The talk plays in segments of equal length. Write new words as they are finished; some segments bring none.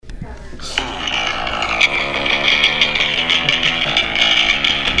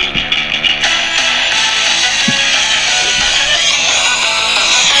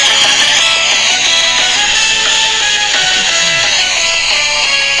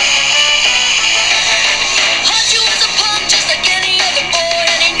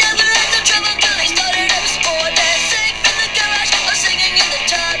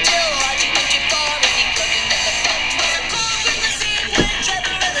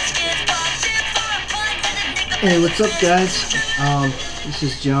Hey, what's up, guys? This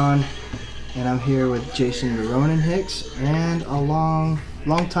is John, and I'm here with Jason the Ronan Hicks and a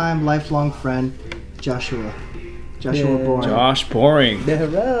long-time, lifelong friend, Joshua. Boring. Josh Boring.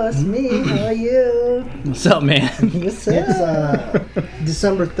 Hello, it's me. How are you? What's up, man? What's up? It's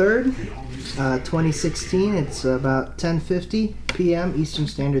December 3rd, 2016. It's about 10:50 p.m. Eastern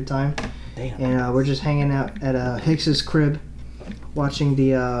Standard Time. Damn. And we're just hanging out at Hicks's crib, watching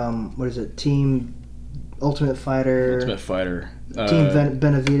the, Team Ultimate Fighter. Team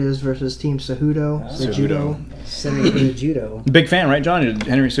Benavides versus Team Cejudo. Cejudo. Judo. Big fan, right, John?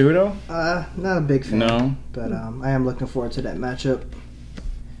 Henry Cejudo? Not a big fan. No. But I am looking forward to that matchup.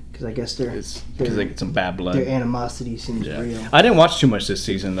 Because I guess Because they get some bad blood. Their animosity seems real. I didn't watch too much this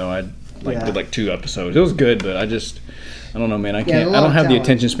season, though. I did 2 episodes. It was good, but I don't know, man. I don't have the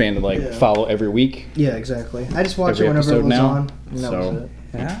attention span to follow every week. Yeah, exactly. I just watch it whenever it was on. And that was it.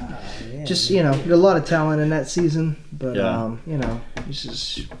 Yeah. Just, there's a lot of talent in that season, but, it's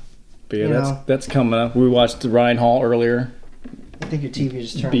just... But yeah, that's coming up. We watched Ryan Hall earlier. I think your TV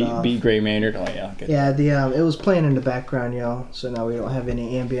just turned off. Beat Gray Maynard. Oh, yeah. Okay. Yeah, it was playing in the background, y'all, so now we don't have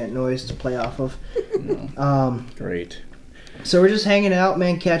any ambient noise to play off of. No. Great. So we're just hanging out,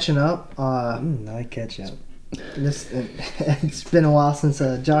 man, catching up. I catch up. It's been a while since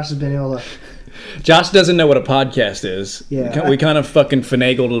Josh has been able to... Josh doesn't know what a podcast is. Yeah. We kind of fucking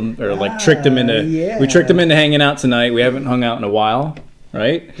finagled him, or tricked him into... Yeah. We tricked him into hanging out tonight. We haven't hung out in a while,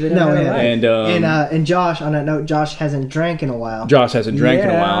 right? No, yeah. And Josh, on that note, Josh hasn't drank in a while. Josh hasn't drank in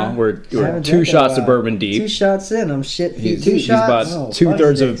a while. We're 2 shots of bourbon deep. 2 shots in, I'm shit. He's about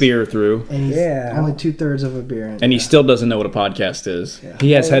 2/3 of a beer through. And he's only 2/3 of a beer in. And he still doesn't know what a podcast is. Yeah.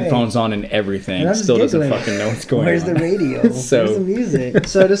 He has headphones on and everything. And still doesn't fucking know what's going Where's on. Where's the radio? Where's the music?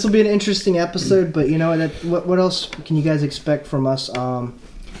 So this will be an interesting episode, but what else can you guys expect from us?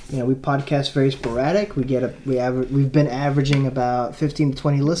 We podcast very sporadic. We've been averaging about 15 to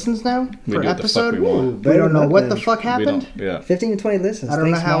 20 listens now per episode. We don't know what the fuck happened. 15 to 20 listens. I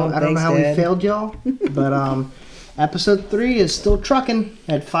don't know how we failed y'all, but episode 3 is still trucking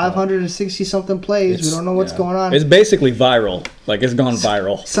at 560 something plays. We don't know what's going on. It's basically viral. It's gone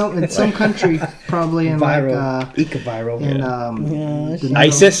viral. In some country, probably in viral, eco-viral. In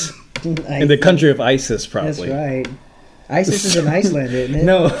ISIS. In the country of ISIS, probably. That's right. ISIS is in Iceland, isn't it?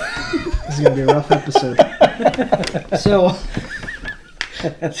 No. This is going to be a rough episode. So...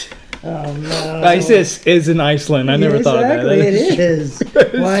 Oh, no. ISIS is in Iceland. I never thought of that. Exactly, it is.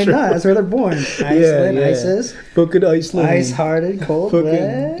 Why not? That's where they're born. Iceland, ISIS. Fucking Iceland. Ice-hearted,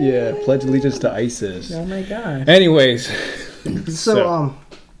 cold-blooded. Yeah, pledge allegiance to ISIS. Oh, my God. Anyways. So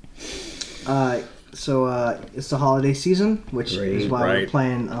it's the holiday season, which is why we're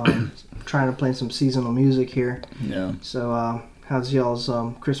playing... trying to play some seasonal music here. Yeah. So, how's y'all's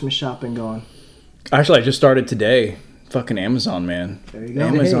Christmas shopping going? Actually, I just started today. Fucking Amazon, man. There you go.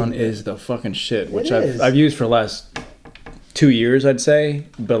 Amazon is the fucking shit, which I've used for the last 2 years, I'd say.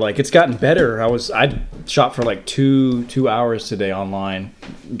 But it's gotten better. I shopped for 2 hours today online.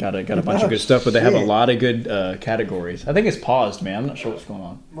 Got a bunch of good stuff, but they have a lot of good categories. I think it's paused, man. I'm not sure what's going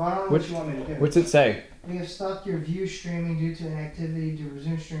on. Well, I don't know what you want me to do. What's it say? We have stopped your view streaming due to inactivity. To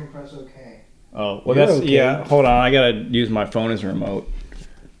resume stream, press OK. Oh, well, that's okay. Hold on, I gotta use my phone as a remote.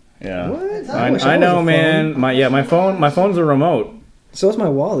 Yeah, what? I know, man. My phone's a remote. So is my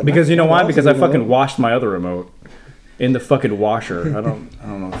wallet. Because you know why? Because I fucking washed my other remote in the fucking washer. I don't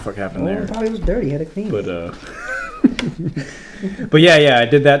know what the fuck happened there. It probably was dirty. Had to clean. But but yeah, I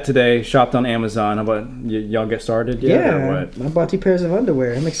did that today. Shopped on Amazon. How about y'all get started yet? Yeah, or what? I bought 2 pairs of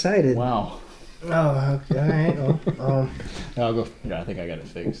underwear. I'm excited. Wow. Oh, okay. All right. I'll go. Yeah, I think I got it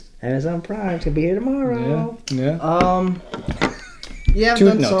fixed. Amazon Prime should be here tomorrow. Yeah. Yeah, I've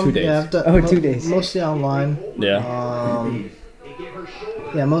done some. 2 days. Yeah, I've done, 2 days. Mostly online. Yeah.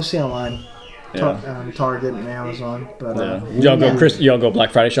 Mostly online. Yeah. Target and Amazon. But y'all go Black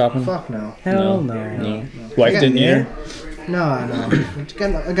Friday shopping? Fuck no. Hell no. Wife didn't either? No.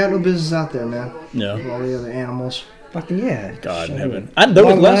 I got no business out there, man. Yeah. With all the other animals. Fucking yeah. God in heaven. There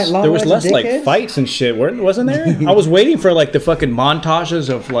was less fights and shit, wasn't there? I was waiting for the fucking montages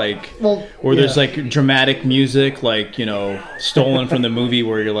of where there's dramatic music, stolen from the movie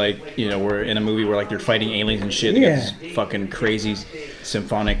where you're we're in a movie where they're fighting aliens and shit. They got this fucking crazy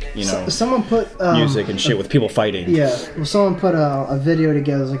symphonic, someone put music and shit with people fighting. Yeah. Well, someone put a video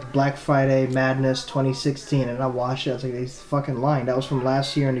together, it was Black Friday Madness 2016, and I watched it. I was like, he's fucking lying. That was from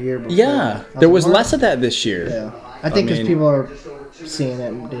last year and the year before. Yeah. There was less of that this year. Yeah. I think because people are seeing it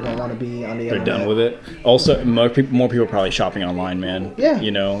and they don't want to be on the They're internet. done with it. Also, more people are probably shopping online, man. Yeah.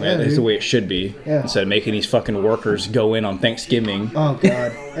 You know, Yeah, it's the way it should be. Yeah. Instead of making these fucking workers go in on Thanksgiving. Oh,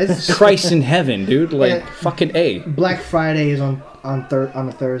 God. It's Christ in heaven, dude. Like, Yeah. fucking A. Black Friday is on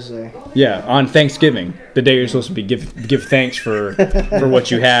a Thursday. Yeah, on Thanksgiving, the day you're supposed to be give thanks for what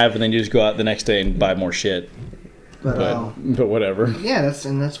you have, and then you just go out the next day and buy more shit. But whatever. Yeah,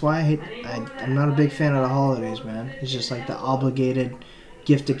 that's why I'm not a big fan of the holidays, man. It's just like the obligated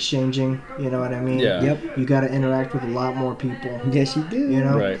gift exchanging. You know what I mean? Yeah. Yep. You got to interact with a lot more people. Yes, you do. You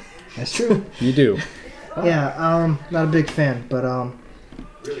know? Right. That's true. You do. Yeah. Not a big fan, but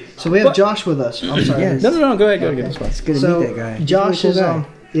So we have Josh with us. I'm sorry. Yes. No. Go ahead. Okay. This one. It's good to So meet that guy. Josh He's is a really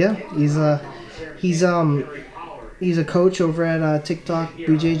cool guy. he's a coach over at Tick Tock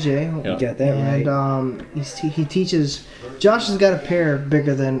BJJ. Yeah. You got that right. And he teaches. Josh has got a pair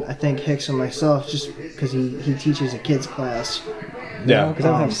bigger than I think Hicks and myself, just because he teaches a kids class. Yeah. Because I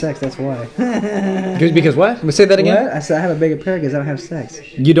don't have sex, that's why. Because what? Say that again. What? I said I have a bigger pair because I don't have sex.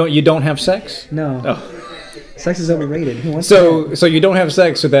 You don't have sex? No. Oh. Sex is overrated. Who wants So you don't have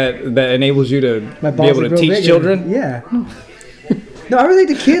sex, so that enables you to My be balls able will to grow teach bigger. children? Yeah. No, I relate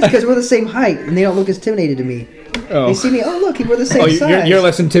to kids because we're the same height and they don't look intimidated to me. Oh. They see me, oh look, we're the same size. You're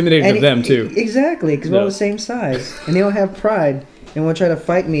less intimidated And of them too. Exactly, because we're all Yeah. the same size. And they don't have pride and want to try to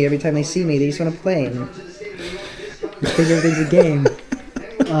fight me every time they see me. They just want to play. And they think everything's a game.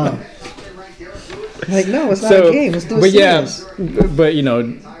 Like, no, it's not a game. Let's do it serious. But you know,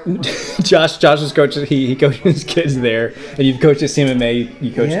 Josh's coach, he coaches kids there, and you've coached at CMMA.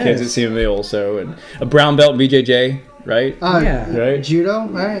 You coach kids at CMMA also, and a brown belt in BJJ, right? Yeah. Right. Judo,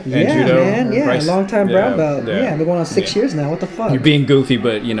 right? And Yeah, judo, man. Yeah, Bryce- long time brown belt. yeah. Yeah, I've been going on 6 years now. What the fuck? You're being goofy,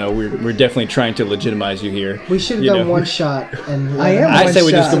 but you know we're definitely trying to legitimize you here. We should have You done know. one shot and I am I one say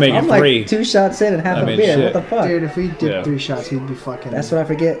we just shot. make it I'm three. like 2 shots in and half I a mean, beer. shit. What the fuck? Dude, if we did Yeah. 3 shots, he'd be fucking. That's what I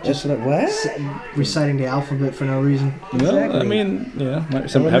forget. Just what? Reciting the alphabet for no reason. Well, I Exactly. mean, yeah, have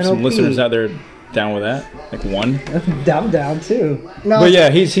some LMNOP. listeners out there down with that, like one. I'm down too. No, But yeah,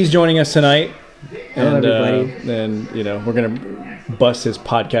 he's joining us tonight, Hello, and everybody. then you know we're gonna bust his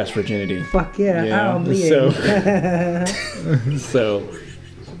podcast virginity. Fuck yeah. Yeah, I'm bleeding. So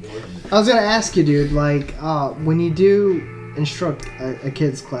I was gonna ask you, dude. Like, when you do instruct a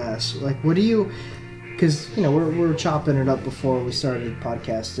kids class, like, what do you? Because you know we're chopping it up before we started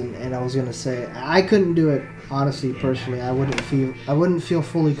podcasting, and I was gonna say I couldn't do it honestly, personally. I wouldn't feel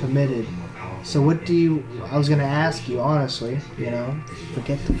fully committed. So what do you? I was gonna ask you honestly. You know,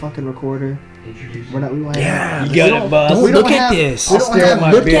 forget the fucking recorder. We're not. We yeah, we you got don't- it, boss. we don't Look have- at this. we don't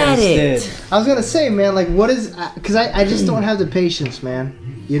have- Look at it. I was gonna say, man, like, what is? Because I just don't have the patience, man.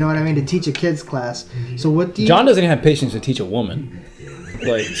 You know what I mean, to teach a kids class. So what do you? John doesn't even have patience to teach a woman.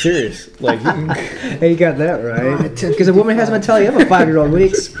 Like serious. Like Hey, you got that right. Because a woman has a mentality of a 5-year-old. What do you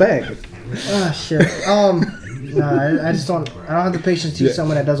expect? Oh shit. No, I just don't. I don't have the patience to teach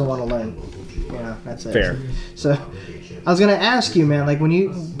someone that doesn't want to learn. You know, that's it. Fair. So, I was gonna ask you, man, like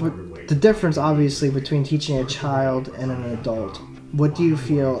the difference obviously between teaching a child and an adult. What do you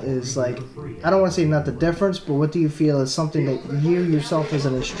feel is like? I don't want to say not the difference, but what do you feel is something that you yourself as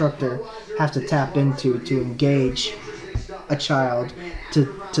an instructor have to tap into to engage a child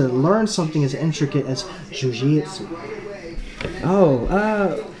to learn something as intricate as jiu-jitsu?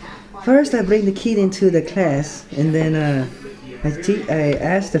 First I bring the kid into the class, and then I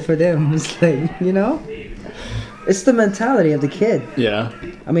asked for them. It's like, you know, it's the mentality of the kid. yeah.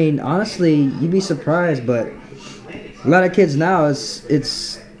 I mean, honestly, you'd be surprised, but a lot of kids now,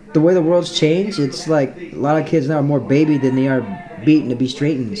 it's the way the world's changed. It's like a lot of kids now are more baby than they are beaten to be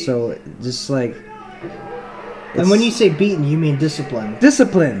straightened. So just like. And when you say beaten, you mean discipline.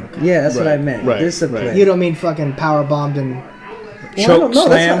 Discipline. Yeah, that's what I Right, meant. right, Discipline. right. You don't mean fucking power bombed and Choke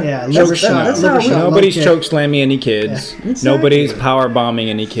slam. Yeah, that's liver how- shot. that's liver how we- shot, Nobody's low choke kick. slamming any kids. Yeah. Exactly. Nobody's power bombing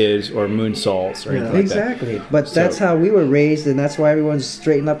any kids or moonsaults or anything like that. Exactly, but that's So- how we were raised, and that's why everyone's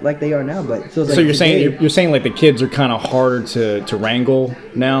straightened up like they are now. But it feels like So you're today- saying you're saying like the kids are kind of harder to wrangle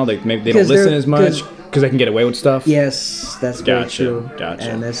now. Like maybe they don't 'Cause listen they're- as much because they can get away with stuff. Yes, that's very Gotcha, true. gotcha.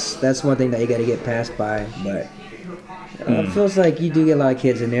 And that's one thing that you got to get past by. But it feels like you do get a lot of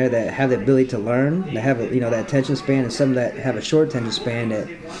kids in there that have the ability to learn, that have that attention span, and some that have a short attention span. That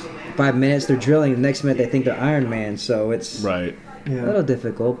 5 minutes they're drilling, the next minute they think they're Iron Man. So it's Right. a little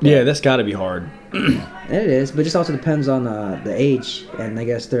difficult. But Yeah, that's got to be hard. it is, but it just also depends on the age and I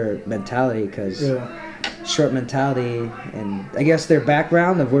guess their mentality, because short mentality and I guess their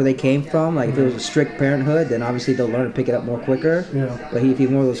background of where they came from. Like if it was a strict parenthood, then obviously they'll learn to pick it up more quicker. Yeah. But if you're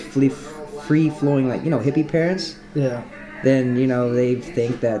more of those free flowing, like hippie parents, Yeah. then they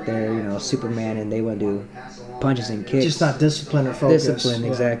think that they're Superman and they want to do punches and kicks. Just not discipline or focus. Discipline,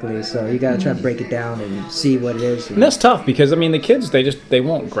 exactly. So you got to try to break it down and see what it is. And that's tough because the kids they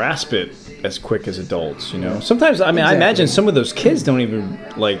won't grasp it as quick as adults. Sometimes Exactly. I imagine some of those kids don't even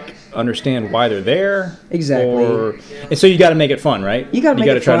understand why they're there. Exactly. And so you got to make it fun, right? You got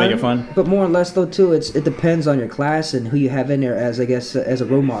to try to make it fun. But more or less though too, it depends on your class and who you have in there as as a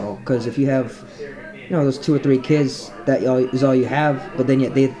role model. Because if you have those 2 or 3 kids that is all you have, but then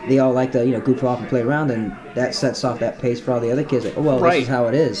yet they all like to goof off and play around, and that sets off that pace for all the other kids. Like, this is how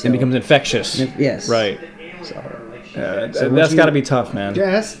it is. So. It becomes infectious. Yes. Right. So that's got to be tough, man.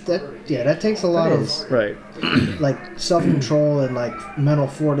 Yeah, that takes a lot of self-control and mental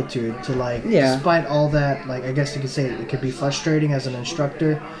fortitude to despite all that. I guess you could say it could be frustrating as an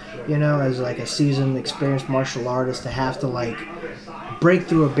instructor, as a seasoned, experienced martial artist to have to break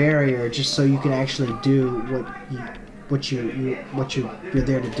through a barrier just so you can actually do what you're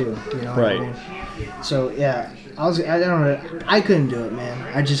there to do. You know what I mean? So yeah. I don't know. I couldn't do it,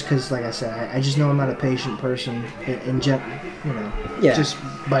 man. Because like I said, I just know I'm not a patient person just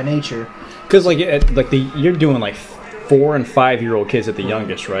by nature. Because you're doing 4 and 5 year old kids at the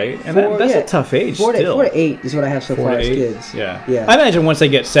youngest, right? And that's a tough age. 4 to 8 is what I have so far as kids. Yeah. I imagine once they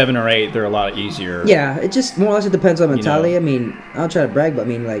get 7 or 8, they're a lot easier. Yeah, it just more or less it depends on mentality. I mean, I don't try to brag, but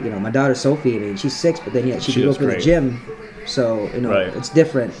my daughter Sophie. She's 6, but then she can go to the gym. So, it's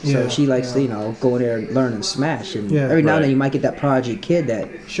different. So she likes to, go in there and learn and smash. And every now and then you might get that prodigy kid that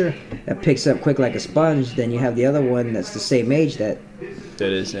picks up quick like a sponge. Then you have the other one that's the same age that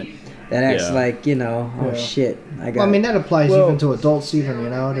isn't. That acts shit. That applies even to adults even,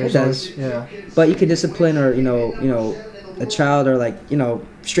 It does. But you can discipline or, a child or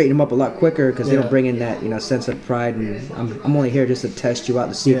straighten them up a lot quicker because they don't bring in that, sense of pride and I'm only here just to test you out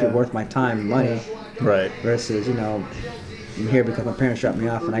to see if you're worth my time and money. Right. Versus, I'm here because my parents dropped me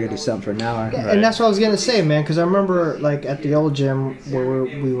off and I gotta do something for an hour. Yeah, and that's what I was gonna say, man. Because I remember, at the old gym where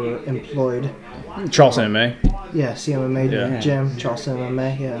we were employed, Charleston MMA. Yeah, CMMA gym, Charleston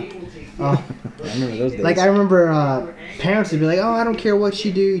MMA. Yeah. I remember those days. I remember parents would be like, "Oh, I don't care what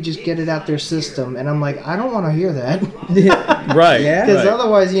you do, you just get it out their system," and I'm like, I don't want to hear that. Right. Yeah. Because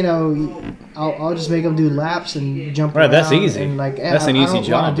otherwise, I'll just make them do laps and jump around. Right. That's easy. And that's an easy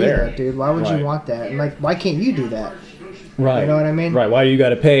job there, that, dude. Why would you want that? And why can't you do that? Right. You know what I mean? Right. Why do you got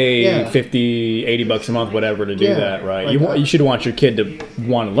to pay $50, $80 a month, whatever, to do that? Right. You should want your kid to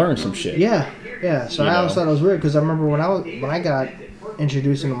want to learn some shit. Yeah. Yeah. So I always thought it was weird because I remember when I got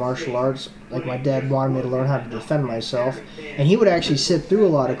introduced into martial arts, my dad wanted me to learn how to defend myself, and he would actually sit through a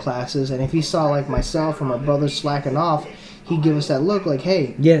lot of classes, and if he saw myself or my brother slacking off, he'd give us that look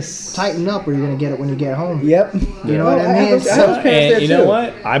hey, tighten up or you're going to get it when you get home. Yep. You know what I mean? And you know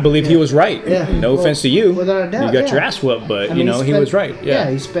what? I believe he was right. Yeah. No offense to you. Without a doubt, you got your ass whooped, but he was right. Yeah.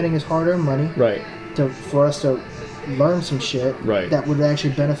 He's spending his hard-earned money for us to learn some shit that would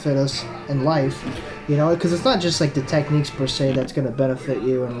actually benefit us in life. Because it's not just the techniques per se that's going to benefit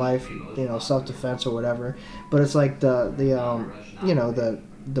you in life, self-defense or whatever, but it's the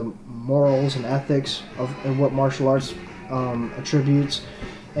morals and ethics of what martial arts attributes,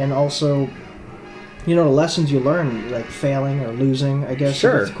 and also the lessons you learn, failing or losing, I guess.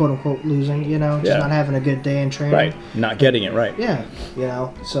 Sure. Quote unquote losing, just not having a good day in training. Right. Not getting it right. Yeah.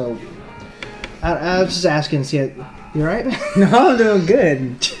 So I was just asking, see, you alright? No, I'm doing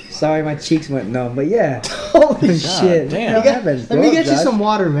good. Sorry, my cheeks went numb, but yeah. Holy shit. Damn. Let me get you some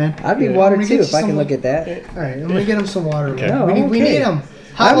water, man. I'd be water too if I can look at that. Alright, I'm gonna get him some water. Okay. No, we need him.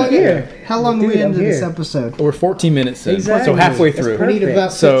 How long are we into this episode? We're 14 minutes in, exactly. So halfway through. We need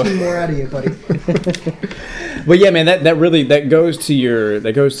about 15 more out of you, buddy. But yeah, man, that goes to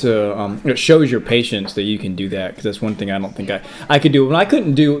it shows your patience that you can do that, because that's one thing I don't think I could do. When I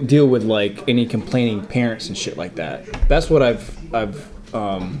couldn't deal with any complaining parents and shit like that. That's what I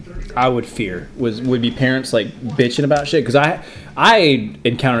would fear would be parents bitching about shit, because I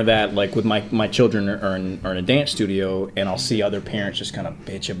encounter that with my children are in a dance studio, and I'll see other parents just kind of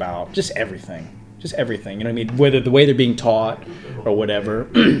bitch about just everything, you know what I mean, whether the way they're being taught or whatever.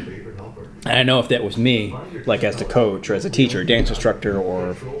 And I know if that was me, as the coach or as a teacher, dance instructor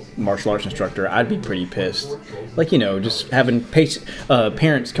or martial arts instructor, I'd be pretty pissed. Just having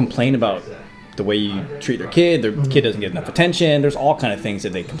parents complain about the way you treat their kid doesn't get enough attention. There's all kind of things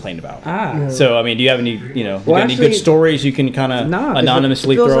that they complain about. So, I mean, do you have any, any good stories you can kind of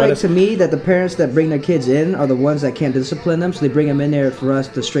anonymously throw at us? To me that the parents that bring their kids in are the ones that can't discipline them, so they bring them in there for us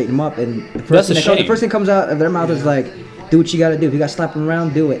to straighten them up. And the first thing that comes out of their mouth is do what you got to do. If you got to slap them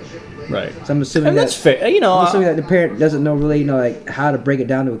around, do it. Right. So I'm assuming that's fair. You know, I'm assuming that the parent doesn't know really, like how to break it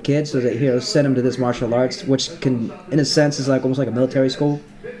down to a kid. So that send them to this martial arts, which can, in a sense, is like almost like a military school.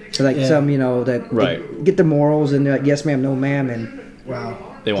 So like some, that get the morals and they're like, yes ma'am, no ma'am, and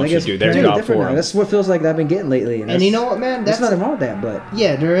they want you to do their job for them. That's what feels like I've been getting lately. And you know what, man? That's nothing wrong with that, but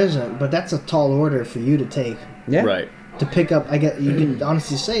there isn't. But that's a tall order for you to take. Yeah. Right. To pick up, you can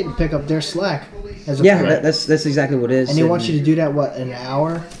honestly say to pick up their slack. As a parent. That's exactly what it is. And they want you to do that in an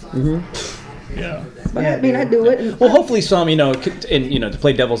hour. Mm-hmm. Yeah. But I mean, I do it. Well, hopefully some, to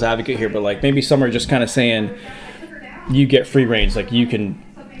play devil's advocate here, but like maybe some are just kind of saying you get free reins, like you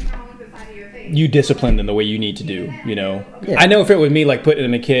discipline them the way you need to do, I know if it was me, like putting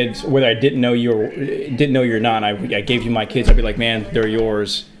in the kids, whether I didn't know you or didn't know you're not, I gave you my kids, I'd be like, man, they're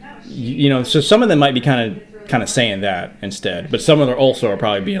yours, so some of them might be kind of saying that instead, but some of them also are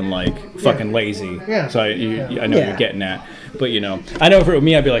probably being like fucking lazy. So I know you're getting at, but I know if it were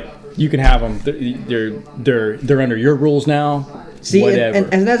me, I'd be like, you can have them, they're under your rules now. See,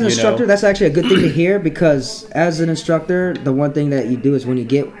 and as an instructor, that's actually a good thing to hear, because as an instructor, the one thing that you do is when you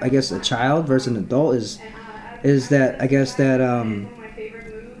get, I guess, a child versus an adult is that, I guess, that,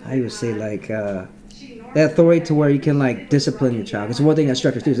 I would say, like, that authority to where you can, like, discipline your child. Because one thing that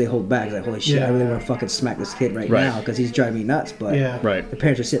instructors do is they hold back. It's like, holy shit, I really want to fucking smack this kid right now because he's driving me nuts. But the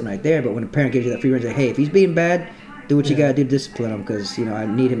parents are sitting right there. But when the parent gives you that free range, like, hey, if he's being bad, do what you gotta do to discipline him, because I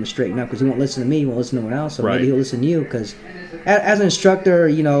need him to straighten up, because he won't listen to me, he won't listen to no one else, so maybe he'll listen to you. Because as an instructor,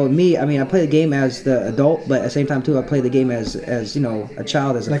 me, I mean, I play the game as the adult, but at the same time too, I play the game as a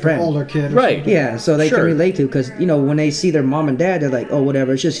child, as a like friend, an older kid, yeah, so they can relate to, because when they see their mom and dad, they're like, oh,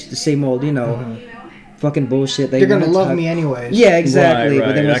 whatever, it's just the same old, fucking bullshit. They're gonna love me anyways. Yeah, exactly. Right.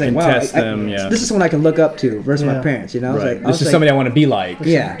 But then I it's like, can wow, test them. this is someone I can look up to versus my parents. This is somebody I want to be like.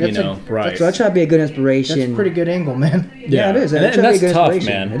 Yeah, right. So I try to be a good inspiration. That's a pretty good angle, man. Yeah, it is. And that's tough,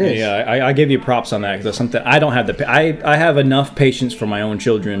 man. It is. Yeah, I give you props on that, because that's something I don't have I have enough patience for my own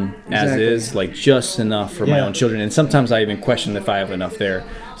children as is, like just enough for my own children, and sometimes I even question if I have enough there.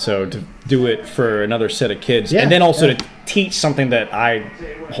 So to do it for another set of kids, and then also to teach something that I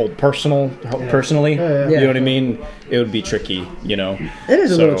hold personally, you know what I mean? It would be tricky, It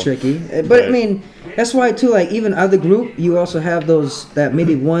is a little tricky, but I mean, that's why too. Like even out of the group, you also have those that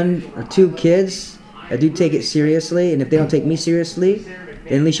maybe 1 or 2 kids that do take it seriously, and if they don't take me seriously,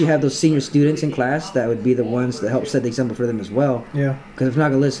 then at least you have those senior students in class that would be the ones that help set the example for them as well. Yeah. Because if they're not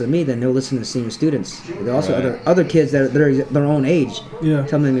gonna listen to me, then they'll listen to the senior students. There are also other kids that are their own age. Yeah.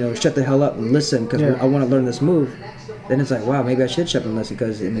 Tell them, shut the hell up and listen, because I want to learn this move. Then it's like, wow, maybe I should shut up and listen,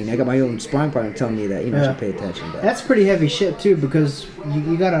 because I got my own sparring partner telling me that I should pay attention. But that's pretty heavy shit too, because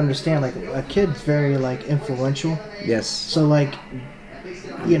you got to understand, like a kid's very like influential. Yes. So like,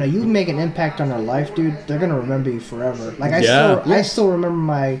 you make an impact on their life, dude. They're gonna remember you forever. Like I still remember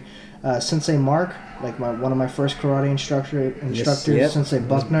my Sensei Mark, like one of my first karate instructors, Sensei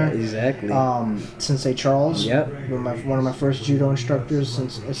Buckner. Exactly. Sensei Charles. Yep. One of my first judo instructors,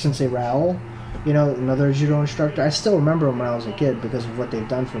 Sensei Raul. Another judo instructor. I still remember them when I was a kid because of what they've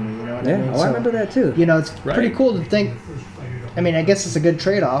done for me. You know what I mean? I remember that too. It's pretty cool to think. I mean, I guess it's a good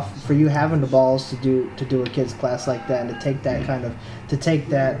trade-off for you having the balls to do a kid's class like that, and to take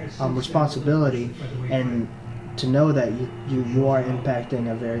that responsibility, and to know that you are impacting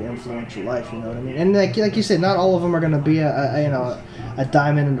a very influential life. You know what I mean? And like you said, not all of them are going to be a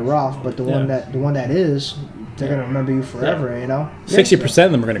diamond in the rough, but the one that is. They're gonna remember you forever, 60%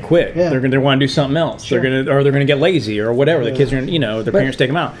 of them are gonna quit. Yeah. They're gonna want to do something else. Sure. They're gonna get lazy or whatever. The kids are, their parents take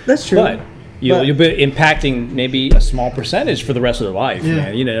them out. That's true. But you'll be impacting maybe a small percentage for the rest of their life,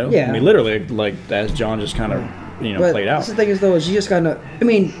 man. Yeah. I mean, literally, like as John just kind of played out. The thing is, though, is you just gotta. I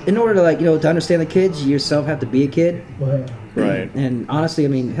mean, in order to to understand the kids, you yourself have to be a kid. Right. And honestly, I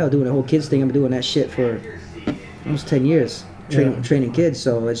mean, hell, doing the whole kids thing, I've been doing that shit for almost 10 years. Training kids,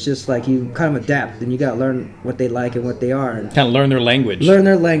 so it's just like you kind of adapt, and you gotta learn what they like and what they are, and kind of learn their language.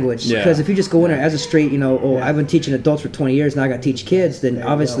 Because if you just go in there as a straight, I've been teaching adults for 20 years, now I gotta teach kids, then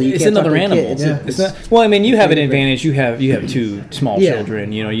obviously you it's can't another talk to animal. Kids. Well, I mean, you have an advantage. You have 2 small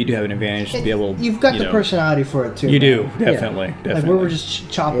children. You do have an advantage to be able. You've got the personality for it too. You do definitely. Like we were just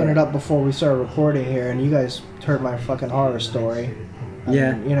chopping it up before we started recording here, and you guys heard my fucking horror story. I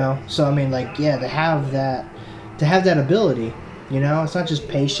mean, so I mean, like, to have that ability. It's not just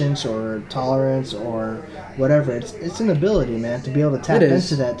patience or tolerance or whatever. It's an ability, man, to be able to tap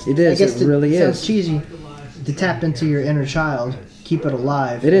into that. It is. It really is. Sounds cheesy, to tap into your inner child, keep it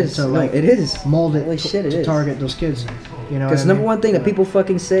alive. It is. So it is. Mold it to target those kids. Because number one thing that people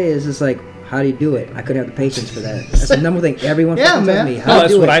fucking say is like, How do you do it? I couldn't have the patience for that. That's the number one thing everyone tells me. How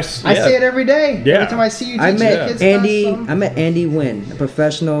do you do it? I say it every day. Every time I see you teach kids. I met Andy Wynn, a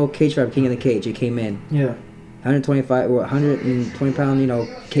professional cage fighter, king of the cage. He came in. Yeah. 120 pound,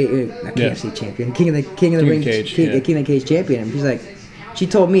 KFC champion, king of the ring, king of the cage champion. And he's like, she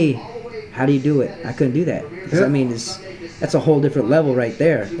told me, how do you do it? I couldn't do that. I mean, that's a whole different level right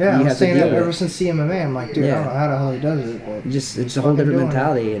there. Yeah, I was saying that ever since CMMA. I'm like, dude, I don't know how the hell he does it. But it's a whole different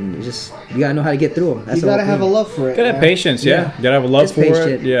mentality, and you gotta know how to get through them. You gotta have a love for it. You gotta have patience, You gotta have a love for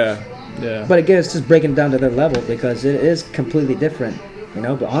it. Yeah. But again, it's just breaking down to their level because it is completely different.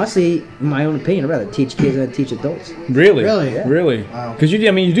 But honestly, in my own opinion, I'd rather teach kids than teach adults. Really? Yeah. Really? Wow. Because you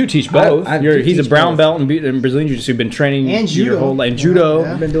do teach both. He's a brown belt in Brazilian Jiu-Jitsu. You've been training and judo. Your whole life. And judo.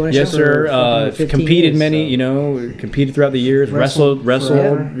 I've been doing it yes, sir. Competed years, competed throughout the years. Wrestled. So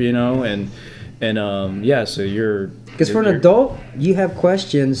you're. Because for an adult, you have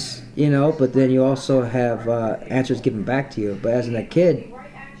questions, but then you also have answers given back to you. But as a kid,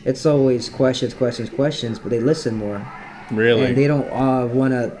 it's always questions, but they listen more. Really? And they don't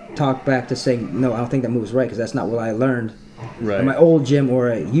want to talk back to saying, no, I don't think that move's right because that's not what I learned in my old gym or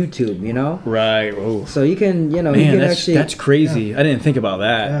at YouTube, Right. Oh. So you can, Man, that's crazy. Yeah. I didn't think about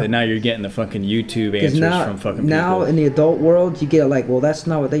that. Yeah. That now you're getting the fucking YouTube answers from fucking people. Now in the adult world, you get that's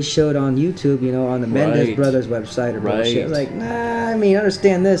not what they showed on YouTube, on the Mendez Brothers website or bullshit. Like, nah, I mean,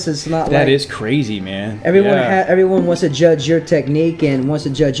 understand this. It's not that is crazy, man. Everyone wants to judge your technique and wants to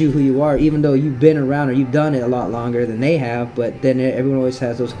judge you who you are, even though you've been around or you've done it a lot longer than they have. But then everyone always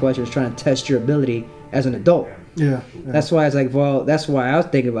has those questions trying to test your ability as an adult. Yeah. That's why it's like, that's why I was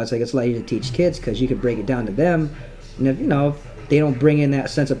thinking about it's a lot easier to teach kids because you can break it down to them, and if they don't bring in that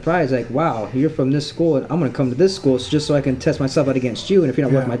sense of pride, it's like, wow, you're from this school and I'm going to come to this school just so I can test myself out against you, and if you're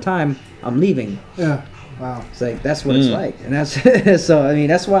not worth my time, I'm leaving. Yeah. Wow. It's like that's what it's like, and that's so. I mean,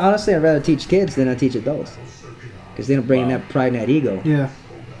 that's why honestly I'd rather teach kids than I teach adults because they don't bring in that pride and that ego. Yeah.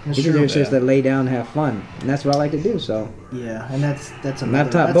 They're just to lay down and have fun, and that's what I like to do. So yeah, and that's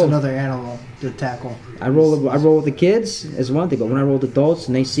another animal to tackle. I roll with the kids is one thing, but when I roll with adults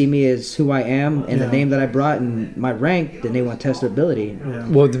and they see me as who I am and the name that I brought and my rank, then they want to test their ability. Yeah.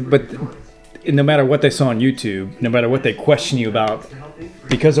 Well, but no matter what they saw on YouTube, no matter what they question you about,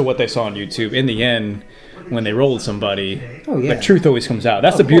 because of what they saw on YouTube, in the end, when they roll with somebody, the truth always comes out.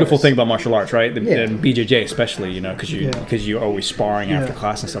 That's the beautiful thing about martial arts, right? And BJJ especially, because you're always sparring after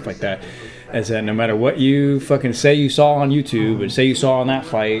class and stuff like that. Is that no matter what you fucking say you saw on YouTube, or say you saw on that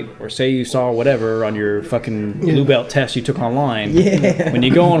fight, or say you saw whatever on your fucking blue belt test you took online, when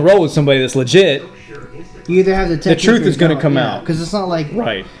you go and roll with somebody that's legit, you either have the truth is going to come out. Because it's not like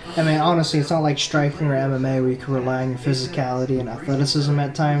I mean, honestly, it's not like striking or MMA where you can rely on your physicality and athleticism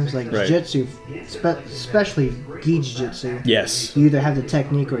at times. Like jiu-jitsu, especially gi jiu-jitsu. Yes. You either have the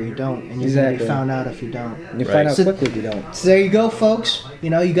technique or you don't, and you're going to be found out if you don't. And you find out quickly if you don't. So there you go, folks.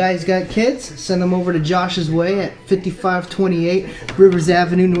 You guys got kids, send them over to Josh's way at 5528 Rivers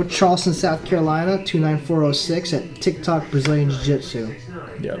Avenue, North Charleston, South Carolina, 29406 at Tick Tock Brazilian Jiu-Jitsu.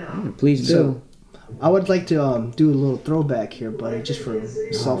 Yep. Please do. So, I would like to do a little throwback here, buddy, just for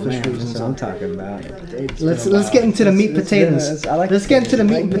selfish reasons. That's what I'm talking about. Let's get into the meat potatoes. Let's get into the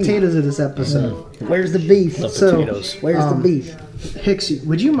meat and potatoes of this episode. Where's the beef? Where's the beef? Hixie,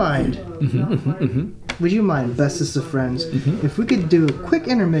 would you mind? Would you mind, bestest of friends, if we could do a quick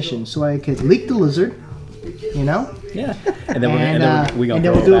intermission so I could leak the lizard? Yeah. And then we'll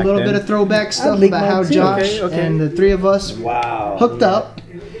do a little bit of throwback stuff about how Josh and the three of us hooked up.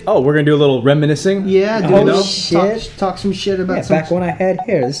 Oh, we're going to do a little reminiscing? Yeah, talk some shit about back when I had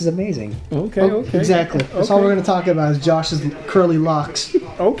hair. This is amazing. Okay. Exactly. That's all we're going to talk about is Josh's curly locks.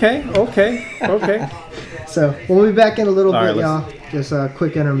 Okay. So, we'll be back in a little bit, y'all. Just a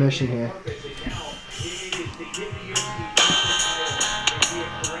quick intermission here.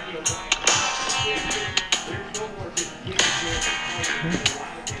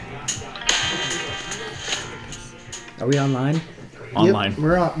 Are we online? Online.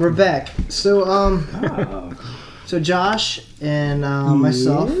 Yep, we're back. So so Josh and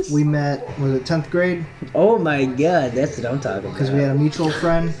myself, we met, was it 10th grade? Oh my god, that's what I'm talking about. Because we had a mutual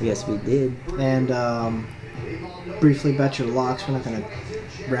friend. Yes, we did. And briefly bet your locks. We're not going to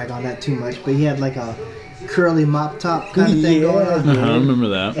rag on that too much, but he had like a curly mop top kind of thing going on. I remember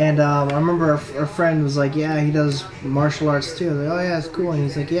that. And I remember our friend was like, yeah, he does martial arts too. I was like, oh yeah, it's cool. And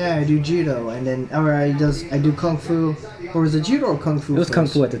he's like, yeah, I do judo. And then I do kung fu. Or was it judo or kung fu? It was kung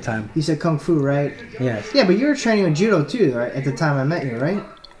fu at the time. You said kung fu, right? Yes. Yeah, but you were training with judo too, right? At the time I met you, right?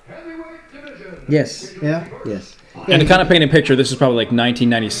 Yes. Yeah? Yes. And to kind of paint a picture, this is probably like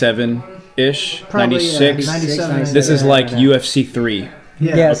 1997-ish, 96. 97. This is like UFC 3. Yeah.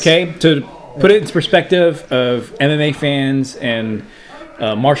 Yes. Okay? To Put it in perspective of MMA fans and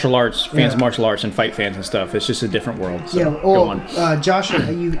martial arts fans of martial arts and fight fans and stuff. It's just a different world. So go on. Josh,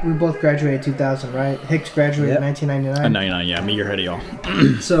 we both graduated 2000, right? Hicks graduated in 1999. 99, yeah. Me, you're ahead of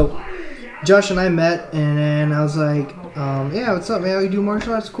y'all. So Josh and I met, and then I was like, yeah, what's up, man? You do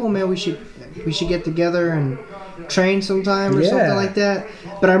martial arts? Cool, man. We should get together and train sometime or something like that.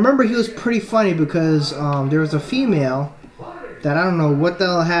 But I remember he was pretty funny because there was a female that I don't know what the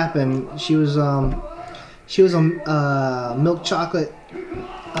hell happened. She was a milk chocolate.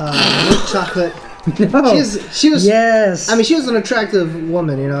 No. She was. Yes. I mean, she was an attractive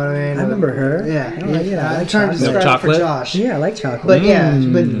woman. You know what I mean? I remember her. Yeah. I I'm trying to describe it for Josh. Yeah, I like chocolate.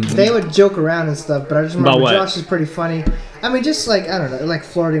 But but they would joke around and stuff. But I just remember Josh is pretty funny. I mean, just like, I don't know, like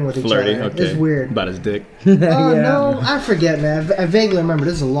flirting with each other. Okay. It's weird. About his dick. No, I forget, man. I vaguely remember.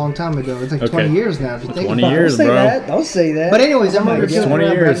 This is a long time ago. It's like 20 years now. If you think 20 years, bro. Don't say that. But anyways, I remember 20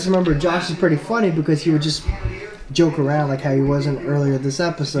 years. I just remember Josh is pretty funny because he would just joke around like how he wasn't earlier this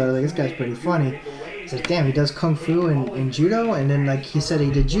episode. Like, this guy's pretty funny. It's like, damn, he does kung fu and judo, and then like he said he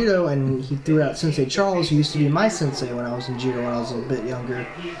did judo, and he threw out Sensei Charles, who used to be my sensei when I was in judo when I was a bit younger.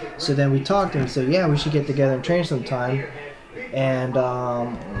 So then we talked and said, yeah, we should get together and train sometime. And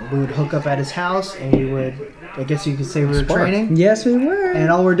we would hook up at his house, and we would, I guess you could say we were training. Yes, we were. And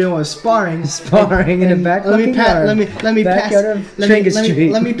all we're doing was sparring. Sparring in the back. Let me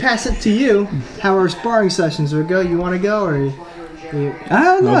pass it to you. How our sparring sessions would go. You want to go or? I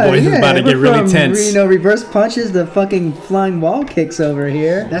don't know. Boys is about to get really tense. Reverse punches, the fucking flying wall kicks over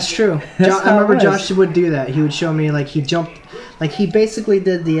here. That's true. I remember Josh would do that. He would show me, like, he jumped, like, he basically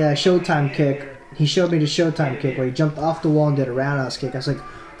did the Showtime kick. He showed me the Showtime kick where he jumped off the wall and did a roundhouse kick. I was like,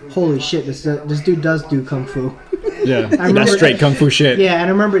 holy shit, this dude does do kung fu. Yeah, that's straight kung fu shit. Yeah, and I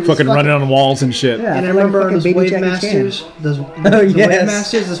remember fucking running on walls and shit. Yeah, and I remember those Wave Masters. Wave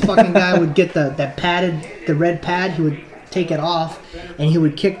Masters. This fucking guy would get the red pad. He would take it off, and he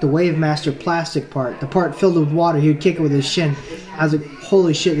would kick the Wave Master plastic part, the part filled with water. He would kick it with his shin. I was like,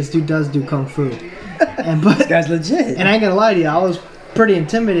 holy shit, this dude does do kung fu. This guy's legit. And I ain't gonna lie to you, I was pretty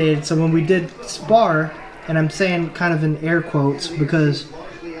intimidated. So when we did spar, and I'm saying kind of in air quotes because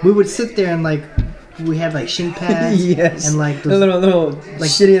we would sit there and like we had like shin pads and like those little like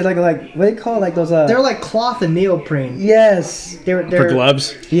shitty like what do they call it? Like those they're like cloth and neoprene. Yes. They're for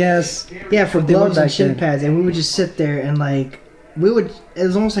gloves. Yes. Yeah, for gloves and shin pads, and we would just sit there and like it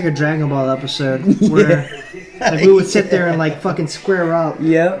was almost like a Dragon Ball episode where like we would sit there and like fucking square up.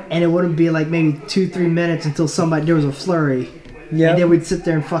 Yep. And it wouldn't be like maybe 2-3 minutes until there was a flurry. Yeah. And then we'd sit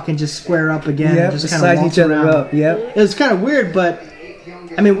there and fucking just square up again and just kind of walk each other around. Up. Yep. It was kind of weird, but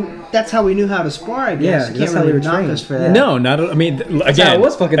I mean, that's how we knew how to spar, I guess. Yeah, you can't really knock us for that. No, not. I mean, again, it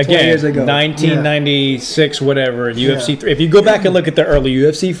was fucking 20 years ago. 1996, whatever. UFC 3. If you go back and look at the early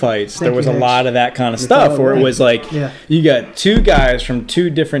UFC fights, there was a lot of that kind of stuff where it was like you got two guys from two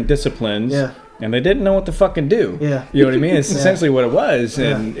different disciplines. Yeah. And they didn't know what to fucking do. Yeah. You know what I mean? It's essentially what it was.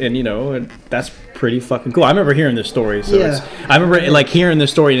 And you know, that's pretty fucking cool. I remember hearing this story. So I remember like hearing this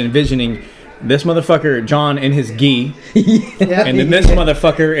story and envisioning this motherfucker, John, in his gi, and then this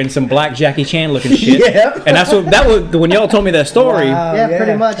motherfucker in some black Jackie Chan looking shit. And that was when y'all told me that story. Wow,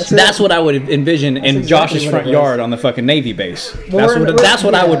 pretty much. That's what I would envision in Josh's front yard on the fucking Navy base. That's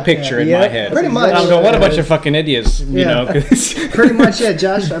what I would picture in my head. Pretty much. I'm going, what a bunch of fucking idiots, you know? Pretty much, yeah.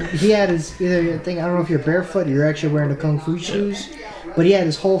 Josh, he had his I don't know if you're barefoot or you're actually wearing the kung fu shoes, but he had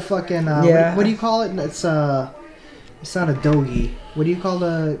his whole fucking what do you call it? It's not a dogi. What do you call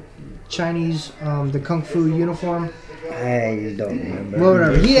the Chinese, the kung fu uniform? I don't remember.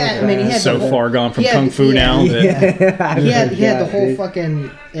 Whatever. He had so far gone from kung fu now. He had the whole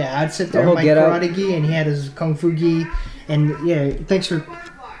fucking I'd sit there in my karate gi, and he had his kung fu gi, and thanks for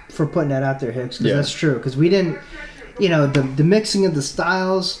putting that out there, Hicks, because that's true. Because we didn't, the mixing of the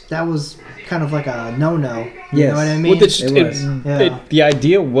styles, that was kind of like a no-no. You know what I mean? The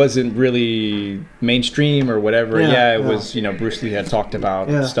idea wasn't really mainstream or whatever. It was, Bruce Lee had talked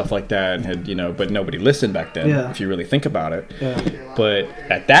about stuff like that and had, but nobody listened back then, if you really think about it. But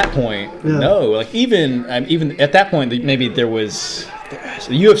at that point, no. Like even at that point, maybe there was...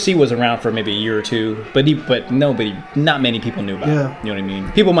 The UFC was around for maybe a year or two, but not many people knew about it. You know what I mean?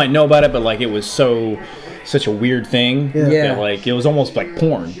 People might know about it, but like it was such a weird thing. That, like it was almost like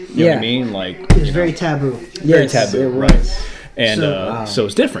porn. You know what I mean? Like it was very taboo. Very taboo, right? And so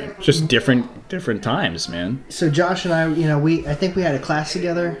it's different. Just different times, man. So Josh and I, I think we had a class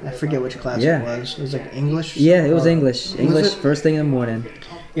together. I forget which class it was. It was like English. Yeah, it was English. English first thing in the morning.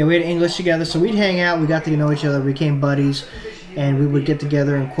 Yeah, we had English together. So we'd hang out. We got to know each other. We became buddies. And we would get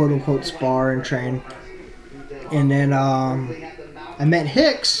together and quote unquote spar and train. And then I met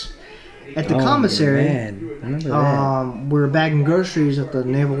Hicks, at the commissary. Man. I remember that. We were bagging groceries at the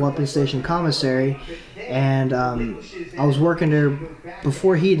Naval Weapons Station commissary, and I was working there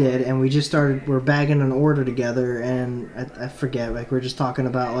before he did, and we're bagging an order together, and I forget, like, we're just talking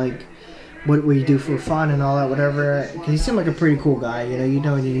about, like, what we do for fun and all that, whatever. Cause he seemed like a pretty cool guy, you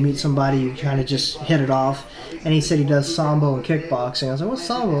know, when you meet somebody, you kind of just hit it off. And he said he does sambo and kickboxing. I was like, what's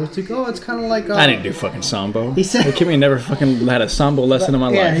sambo? It's like, oh, it's kind of like. I didn't do fucking sambo. He said, "Kid, me never fucking had a sambo lesson in my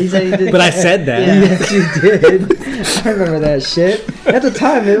life." He said he did. But I said that. Yeah. Yes, you did. I remember that shit. At the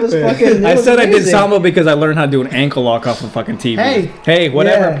time, it was fucking. I said amazing. I did sambo because I learned how to do an ankle lock off of fucking TV. Hey,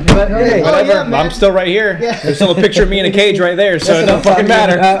 whatever. Yeah, but, hey, whatever. Yeah, I'm still right here. Yeah. There's still a picture of me in a cage right there, so it don't fucking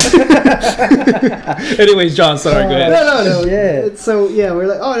matter. Anyways, John, sorry, go ahead. No. Yeah. So, we're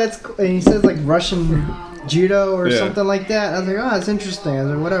like, oh, that's cool. And he says, like, Russian judo or something like that. I was like, oh, that's interesting. I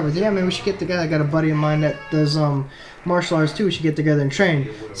was like, whatever. Yeah, man, we should get together. I got a buddy of mine that does martial arts too. We should get together and train.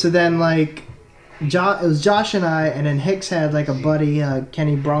 So then, like, it was Josh and I, and then Hicks had, like, a buddy,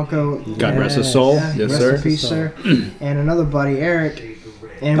 Kenny Bronco. God rest his soul. Yeah, yes, rest sir. in peace, sir. And another buddy, Eric.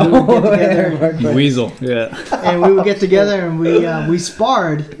 And we would get together. Weasel, yeah. And we would get together and we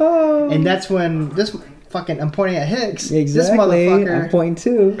sparred. And that's when this fucking, I'm pointing at Hicks. Exactly. This motherfucker. I'm pointing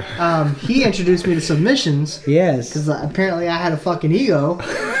too. He introduced me to submissions. Yes. Because apparently I had a fucking ego.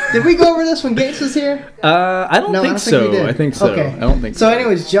 Did we go over this when Gates was here? I don't think so. I think so. Okay. I don't think so. So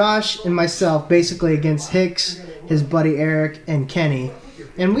anyways, Josh and myself basically against Hicks, his buddy Eric, and Kenny.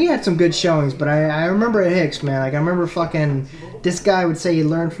 And we had some good showings, but I remember at Hicks, man. Like, I remember fucking, this guy would say he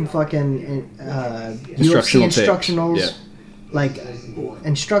learned from fucking UFC instructionals. Like,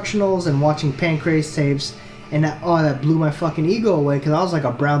 instructionals and watching Pancrase tapes. And that blew my fucking ego away because I was like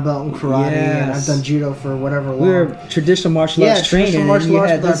a brown belt in karate and I've done judo for whatever long. We were traditional martial arts training. Traditional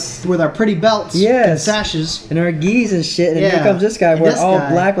martial arts with our pretty belts and sashes. And our gis and shit. And here comes this guy with all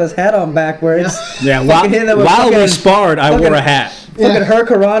black with his hat on backwards. Yeah, while we sparred, I wore a hat. Fucking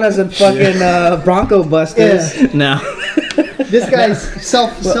Hurricanes and fucking Bronco Busters. Yeah. No. This guy's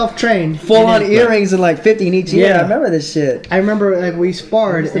self-trained. Full on earrings and like 50 in each ear. I remember this shit. I remember like we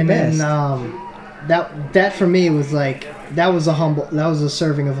sparred and then that for me was like that was a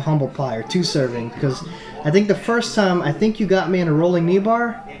serving of humble pie or 2 serving because I think the first time you got me in a rolling knee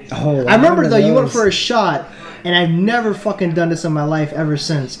bar. Oh, I remember though you went for a shot and I've never fucking done this in my life ever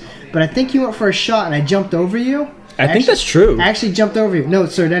since. But I think you went for a shot and I jumped over you. I think that's true. I actually jumped over you. No,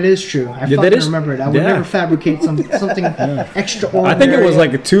 sir, that is true. I fucking remember it. I would never fabricate something extraordinary. I think it was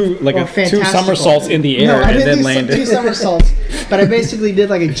like two somersaults in the air and then landed. 2 somersaults, but I basically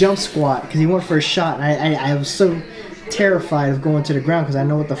did like a jump squat because he went for a shot. And I was so terrified of going to the ground because I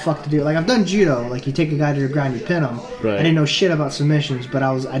know what the fuck to do. Like I've done judo. Like you take a guy to the ground, you pin him. Right. I didn't know shit about submissions, but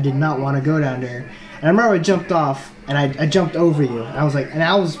I did not want to go down there. And I remember I jumped off and I jumped over you. And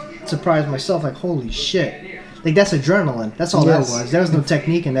I was surprised myself. Like holy shit. Like, that's adrenaline. That's all that was. There was no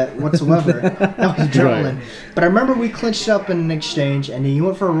technique in that whatsoever. That was adrenaline. Right. But I remember we clinched up in an exchange, and then you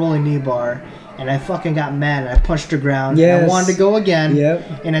went for a rolling knee bar, and I fucking got mad, and I punched the ground. Yes. And I wanted to go again.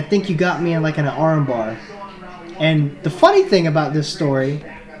 Yep. And I think you got me in, like, an arm bar. And the funny thing about this story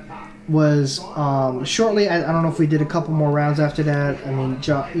was shortly, I don't know if we did a couple more rounds after that. I mean,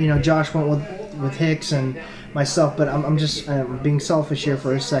 Josh went with Hicks and myself, but I'm just being selfish here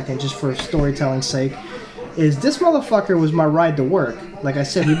for a second, just for storytelling's sake. Is this motherfucker was my ride to work. Like I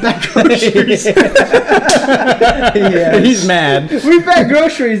said, we bagged groceries. Yeah. He's mad. We bagged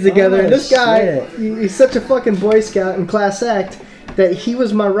groceries together, and this guy, he's such a fucking Boy Scout and class act that he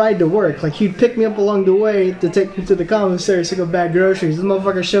was my ride to work. Like, he'd pick me up along the way to take me to the commissary to go bag groceries. This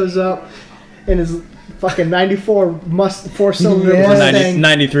motherfucker shows up in his fucking 94 4-cylinder Mustang.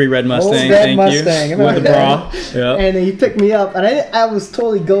 93 red Mustang, thank Mustang. you. With the bra. Yep. And he picked me up, and I was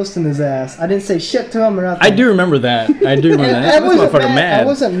totally ghosting his ass. I didn't say shit to him or nothing. I do remember that. I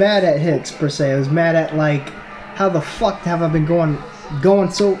wasn't mad at Hicks, per se. I was mad at, like, how the fuck have I been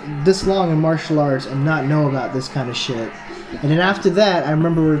going so this long in martial arts and not know about this kind of shit. And then after that, I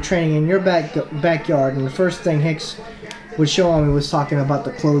remember we were training in your backyard, and the first thing Hicks would show me was talking about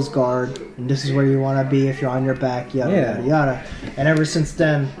the closed guard, and this is where you want to be if you're on your back, yada yada. And ever since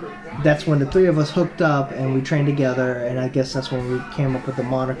then, that's when the 3 of us hooked up and we trained together, and I guess that's when we came up with the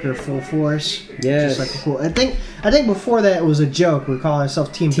moniker Full Force. Yes. Just like cool. I think before that it was a joke. We call ourselves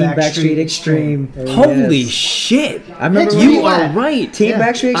Team Backstreet Extreme. Holy shit! I remember you are right. Team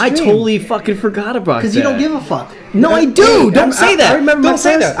Backstreet Extreme. I totally fucking forgot about that. Because you don't give a fuck. No, I do. Don't say that. I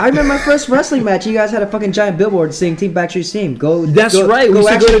remember my first wrestling match. You guys had a fucking giant billboard saying Team Backstreet Extreme. That's right. We used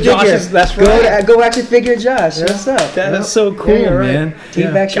to go to Josh's. That's right. Go action figure Josh. What's up? That's so cool, man. Team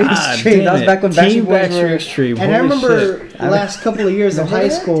Backstreet Extreme. Extreme. That was back when Team Backstreet Boys were Extreme. And I remember the last couple of years of high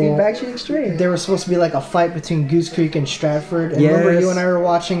school, Team Backstreet Extreme. there was supposed to be like a fight between Goose Creek and Stratford. And remember you and I were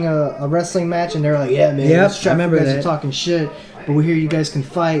watching a wrestling match, and they were like, "Yeah, man, Stratford I remember guys that. are talking shit, but we hear you guys can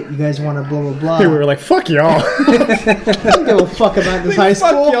fight. You guys want to blah blah blah." We were like, "Fuck y'all." I don't give a fuck about this high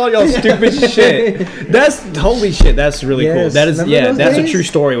school. Fuck y'all stupid shit. That's holy shit. That's really cool. That is that's a true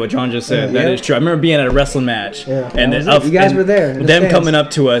story. What John just said. That is true. I remember being at a wrestling match, and then you guys were there. Them coming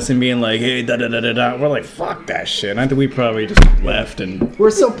up to us and being like, "Hey, da da da da da." We're like, "Fuck that shit." And I think we probably just left and We're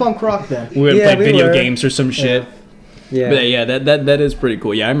so punk rock then. we would play video games or some shit. Yeah. But yeah, that is pretty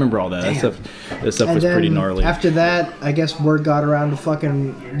cool. Yeah, I remember all that. That stuff was pretty gnarly. After that, I guess word got around to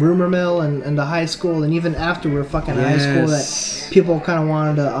fucking rumor mill and the high school, and even after we were fucking high school, that people kind of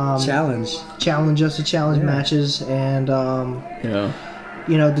wanted to challenge us to challenge matches, and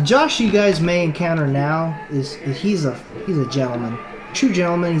you know, the Josh you guys may encounter now is he's a gentleman, true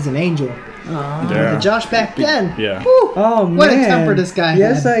gentleman. He's an angel. The Josh back then. Yeah. Woo, oh man. What a temper this guy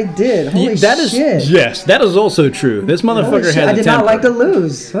Yes, had. I did. Holy shit. Yes, that is also true. This motherfucker had a temper. I did not like to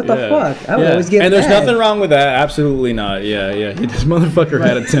lose. What the fuck? I would always get And there's mad. nothing wrong with that. Absolutely not. Yeah. This motherfucker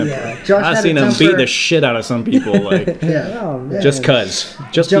had a temper. Josh I've had seen a him temper. beat the shit out of some people. Like, just cuz.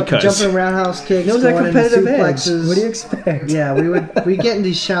 Just because. Jumping roundhouse kicks. It was a going into competitive edge. suplexes. What do you expect? Yeah, we get in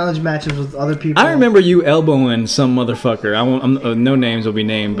these challenge matches with other people. I remember you elbowing some motherfucker. I won't. No names will be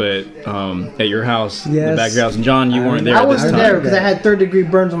named, but at your house, the back of your house. And John, you weren't there. I wasn't there because I had third-degree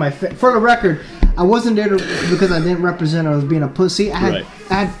burns on my face. For the record, I wasn't there because I didn't represent or I was being a pussy. I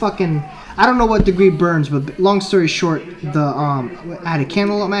had fucking. I don't know what degree burns, but long story short, I had a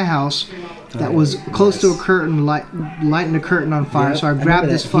candle at my house that was close to a curtain, lighting the curtain on fire. So I grabbed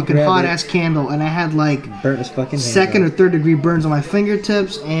this fucking hot ass candle, and I had like burnt his fucking second or third degree burns on my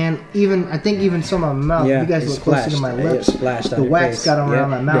fingertips, and I think even some on my mouth. Yeah, you guys look closer to my lips. The wax got around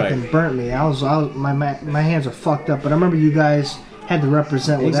my mouth and burnt me. My hands are fucked up. But I remember you guys had to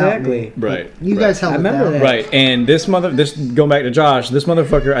represent without me. Right. You guys held it down. that. Right. And this going back to Josh, this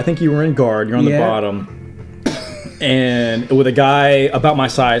motherfucker, I think you were in guard. You're on the bottom. And with a guy about my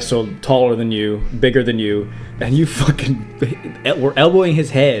size, so taller than you, bigger than you, and you fucking were elbowing his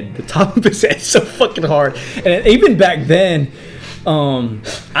head, the top of his head, so fucking hard. And even back then,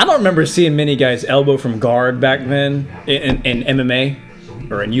 I don't remember seeing many guys elbow from guard back then in MMA.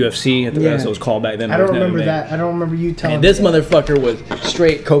 Or in UFC, I think that's what it was called back then. I don't remember that. I don't remember you telling me. And this motherfucker was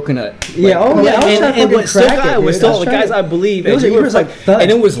straight coconut. Yeah, and it was still the guys I believe. And it was like, thud,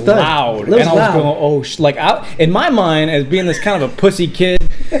 and it was loud. And I was going, in my mind, as being this kind of a pussy kid,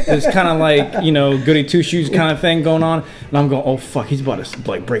 this kind of like, goody two shoes kind of thing going on, and I'm going, oh fuck, he's about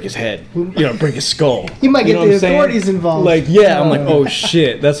to like break his head, break his skull. He might get the authorities involved. Like, I'm like, oh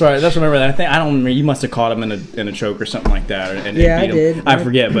shit, that's right. That's remember that. I don't remember. You must have caught him in a choke or something like that. And I beat him. did. I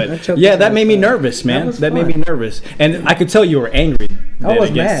forget, but that made me nervous, man. That made me nervous, and I could tell you were angry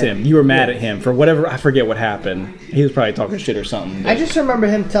against him. You were mad at him for whatever. I forget what happened. He was probably talking shit or something. I just remember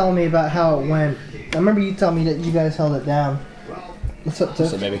him telling me about how it went. I remember you telling me that you guys held it down. What's up,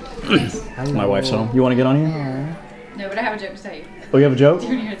 Tiff? What's up, baby? My wife's home. You want to get on here? No, but I have a joke to tell you. Oh, you have a joke? Do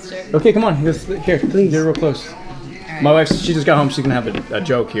you want to hear this joke? Okay, come on. Here, please. Get real close. Right. My wife, she just got home. She's gonna have a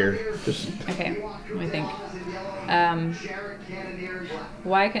joke here. Okay, let me think.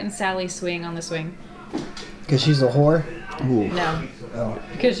 Why couldn't Sally swing on the swing? Because she's a whore? Ooh. No. Oh.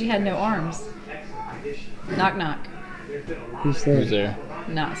 Because she had no arms. Knock, knock. Who's there? Who's there?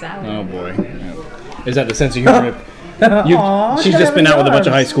 Not Sally. Oh boy. Yeah. Is that the sense of humor? She's just been out with a bunch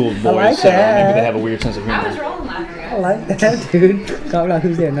of high school boys, so maybe they have a weird sense of humor. I was rolling laughing. I like that, dude. Talk about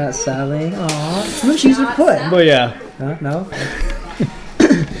who's there, not Sally. Aw. She's her foot. But yeah. Huh? No?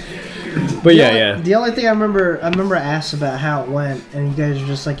 But yeah. The only thing I remember I asked about how it went, and you guys were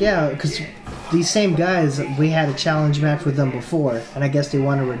just like, yeah, because these same guys, we had a challenge match with them before, and I guess they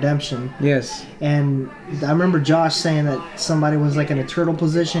wanted redemption. Yes. And I remember Josh saying that somebody was like in a turtle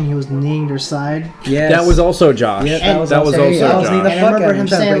position, he was kneeing their side. Yes. That was also Josh. Yep, that was also Josh. And I remember him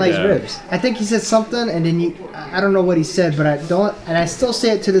saying like, ribs. I think he said something, and then I don't know what he said, but I still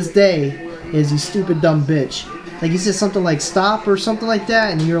say it to this day, is you stupid dumb bitch. Like he said something like stop or something like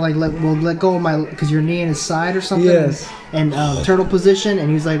that, and you're like, let go of my, because you're kneeing his side or something. Yes. And turtle position,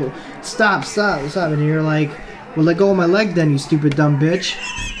 and he's like, stop, and you're like, well, let go of my leg then, you stupid dumb bitch.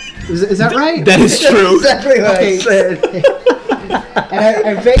 Is that right? That is true. Exactly what I said. And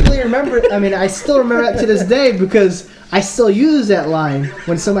I vaguely remember. I mean, I still remember that to this day because I still use that line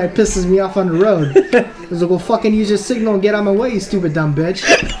when somebody pisses me off on the road. It's like, well, fucking use your signal and get out of my way, you stupid dumb bitch.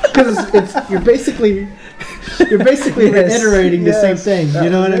 Because you're basically reiterating the same thing. You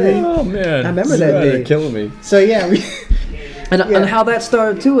know what I mean? Oh man, I remember that day. Killing me. So yeah, And how that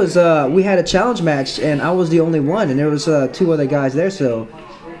started too is we had a challenge match, and I was the only one, and there was 2 other guys there, so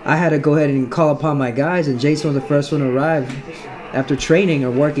I had to go ahead and call upon my guys, and Jason was the first one to arrive after training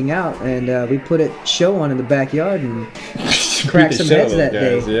or working out, and we put a show on in the backyard and cracked some heads that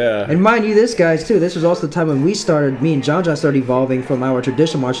day. Yeah. And mind you, this was also the time when me and John started evolving from our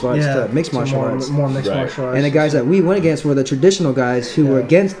traditional martial arts to mixed martial arts. More mixed martial arts. And the guys that we went against were the traditional guys who were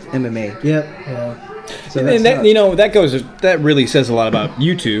against MMA. Yep. Yeah. So and that really says a lot about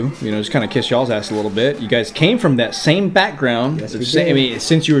you two. Just kind of kiss y'all's ass a little bit. You guys came from that same background. Yes, we did.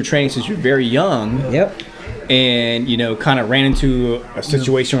 Since you were training since you were very young. Yep. And kind of ran into a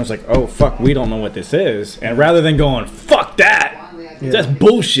situation where it's like, oh fuck, we don't know what this is. And rather than going, fuck that, that's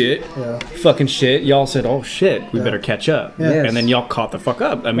bullshit, fucking shit, y'all said, oh shit, we better catch up. Yes. And then y'all caught the fuck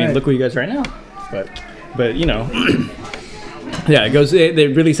up. I mean, look where you guys are right now. But yeah,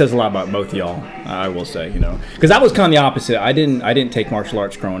 it really says a lot about both y'all. I will say, because I was kind of the opposite. I didn't take martial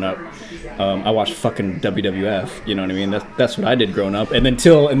arts growing up. I watched fucking WWF. You know what I mean? That's what I did growing up. And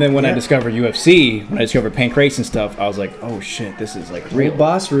then when I discovered UFC, when I discovered pancrase and stuff, I was like, oh shit, this is like real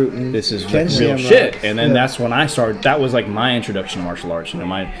boss rooting. This is like real shit. And then that's when I started. That was like my introduction to martial arts.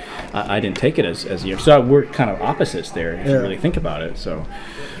 I didn't take it as you. So we're kind of opposites there if you really think about it. So,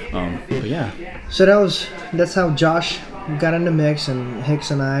 but yeah. So that's how Josh got into mix, and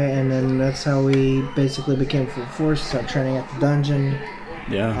Hicks and I, and then that's how we basically became full force. Started training at the dungeon.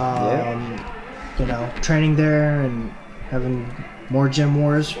 Training there and having more gym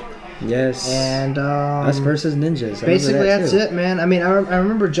wars. Yes. And us versus ninjas. Basically, that's it, man. I mean, I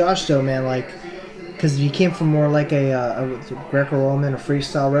remember Josh though, man. Like, because he came from more like a Greco-Roman or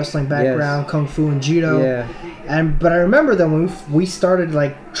freestyle wrestling background, kung fu and judo. Yeah. But I remember that when we started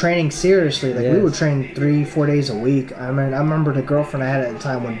like training seriously, like we would train 3-4 days a week. I mean, I remember the girlfriend I had at the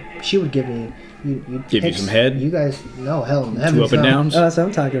time when she would give me. Give you some head? You guys, no, hell, 2 up and downs? Oh, that's what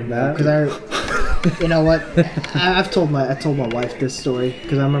I'm talking about. Because you know what? I told my wife this story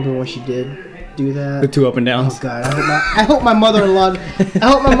because I remember when she did do that. The 2 up and downs? Oh God, I hope my mother-in-law. I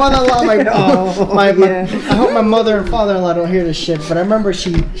hope my mother and father-in-law don't hear this shit. But I remember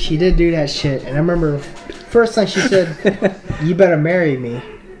she did do that shit, and I remember first time she said, "You better marry me,"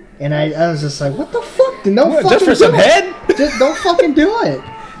 and I was just like, "What the fuck? Just for some head? Just don't fucking do it."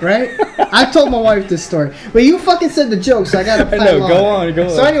 Right? I told my wife this story. But you fucking said the joke, so I gotta pile on. Go on.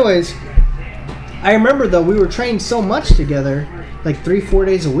 So anyways, I remember though, we were trained so much together, like 3-4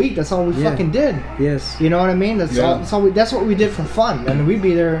 days a week. That's all we fucking did. Yes. You know what I mean? That's what we did for fun. And we'd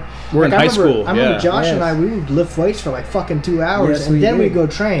be there. We're in high school. I remember Josh and I, we would lift weights for like fucking 2 hours, and then we'd go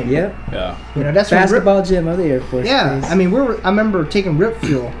train. Yep. Yeah. That's basketball gym of the Air Force. Yeah. Please. I mean, I remember taking Rip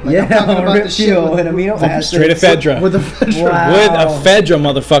Fuel. Like, I'm talking about Rip Fuel and amino acids. Straight ephedra. With ephedra. Wow. With ephedra,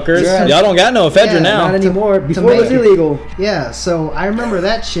 motherfuckers. Yes. Y'all don't got no ephedra now. Not anymore. Before it was illegal. Yeah, so I remember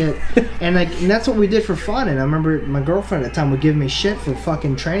that shit, and that's what we did for fun. And I remember my girlfriend at the time would give me shit for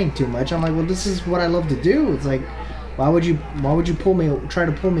fucking training too much. I'm like, well, this is what I love to do. It's like, why would you try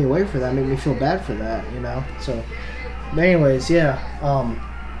to pull me away for that? Make me feel bad for that, So, but anyways,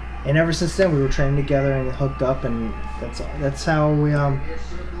 and ever since then we were training together and hooked up, and that's how we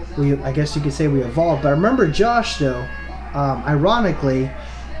I guess you could say we evolved. But I remember Josh though, ironically,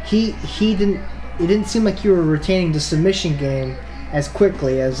 he didn't seem like you were retaining the submission game as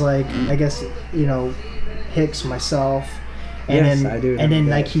quickly as like I guess Hicks, myself. And yes, then, I do. And then,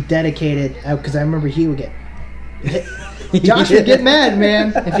 like, he dedicated, because I remember he would get. Josh would get mad,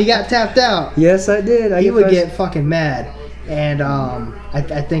 man, if he got tapped out. Yes, I did. He would get fucking mad. And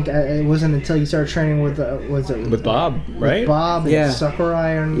I think it wasn't until you started training with with Bob, right? With Bob and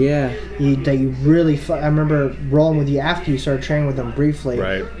Sakurai, and that you really. I remember rolling with you after you started training with him briefly.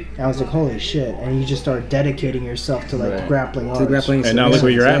 Right. And I was like, holy shit! And you just started dedicating yourself to like grappling arts. And now look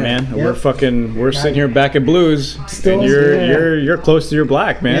where you're at, man. Yep. We're sitting here back at blues, and you're close to your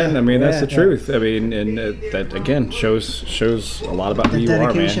black, man. I mean, that's the truth. I mean, and that again shows a lot about who you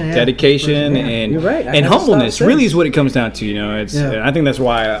are, man. Dedication and you're right. And humbleness really is what it comes down to. And I think that's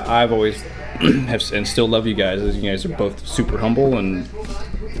why I've always and still love you guys. As you guys are both super humble and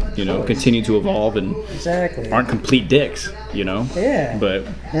continue to evolve and aren't complete dicks. Yeah. But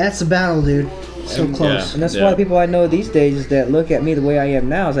that's the battle, dude. So close. Yeah. And that's why people I know these days that look at me the way I am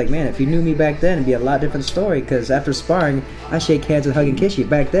now. It's like, man, if you knew me back then, it'd be a lot different story. Because after sparring, I shake hands and hug and kiss you.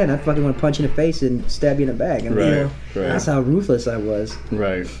 Back then, I fucking want to punch you in the face and stab you in the back. That's how ruthless I was.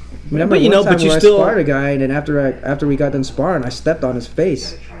 Right. I remember but you still sparred a guy, and then after we got done sparring, I stepped on his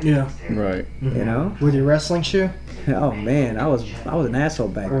face. Yeah. Right. With your wrestling shoe. Oh man, I was an asshole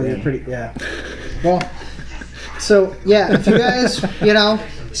back then. Well, so if you guys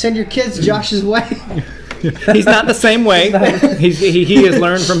send your kids Josh's way. He's not the same way. He has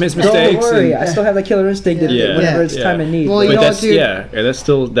learned from his mistakes. Don't worry, I still have the killer instinct whenever it's time and need. Well, you know,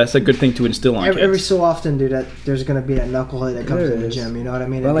 dude, that's a good thing to instill on kids. Every so often, dude, there's gonna be that knucklehead that comes in the gym. You know what I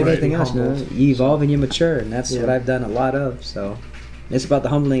mean? Well, like anything else, you evolve and you mature, and that's what I've done a lot of. So it's about the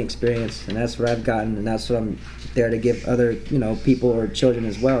humbling experience, and that's what I've gotten, and that's what I'm there to give other, people or children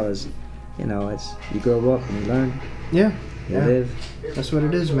as well. As it's you grow up and you learn. Yeah. You live. That's what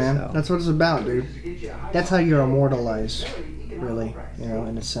it is, man. So. That's what it's about, dude. That's how you're immortalized, really.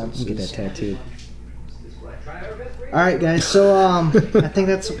 In a sense. Get that tattooed. All right, guys. So I think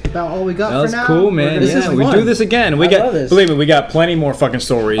that's about all we got for now. That was cool, man. We do this again. Believe me, we got plenty more fucking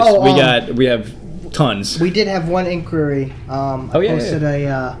stories. We have tons. We did have one inquiry. Posted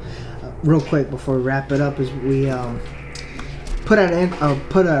a real quick before we wrap it up. Is we put out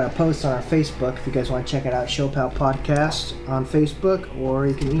a post on our Facebook if you guys want to check it out. Showpal Podcast on Facebook, or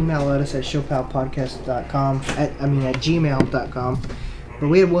you can email us at showpalpodcast.com at gmail.com. But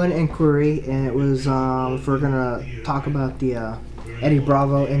we had one inquiry, and it was if we're gonna talk about the Eddie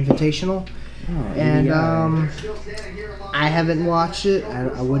Bravo Invitational. I haven't watched it.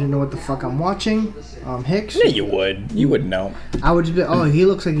 I wouldn't know what the fuck I'm watching. Hicks? Yeah, you would. You would know. I would just be, he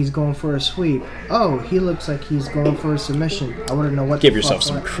looks like he's going for a sweep. Oh, he looks like he's going for a submission. I wouldn't know what Give yourself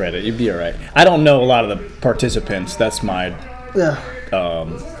some credit. You'd be alright. I don't know a lot of the participants. That's my,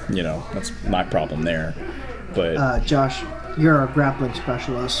 that's my problem there. But Josh, you're a grappling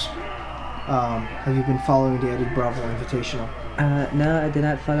specialist. Have you been following the Eddie Bravo Invitational? No, I did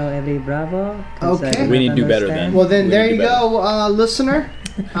not follow Eddie Bravo. Okay, we need to do better then. Well, then there you go, listener.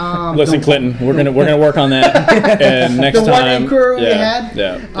 Listen, Clinton, we're gonna work on that. And next time, the one inquiry we had.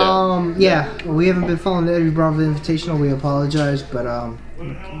 Yeah. We haven't been following the Eddie Bravo Invitational. We apologize, but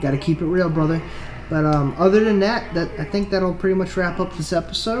got to keep it real, brother. But other than that, I think that'll pretty much wrap up this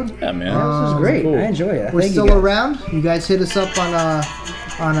episode. Yeah, man. This is great. Cool. I enjoy it. We're still around. You guys hit us up on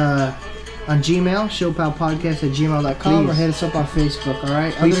Gmail, showpalpodcast@gmail.com, or hit us up on Facebook,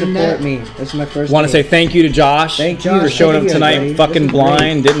 alright? Please support me. That's my first Want to say thank you to Josh. Thank you for showing up tonight fucking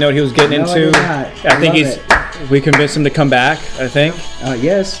blind. Didn't know what he was getting into. I think we convinced him to come back, I think.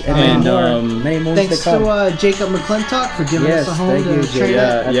 Yes, and many more thanks to come. to Jacob McClintock for giving us a home to train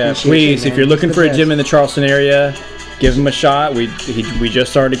at. Yeah, please, if you're looking for a gym in the Charleston area, give him a shot. We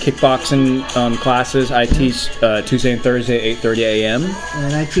just started kickboxing classes. I teach Tuesday and Thursday at 8:30 a.m.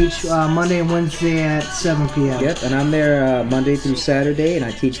 And I teach Monday and Wednesday at 7 p.m. Yep, and I'm there Monday through Saturday, and I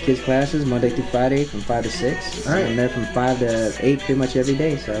teach kids classes Monday through Friday from 5 to 6. All right. I'm there from 5 to 8 pretty much every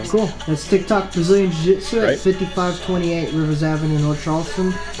day. So cool. That's Tick Tock Brazilian Jiu-Jitsu at 5528 Rivers Avenue, North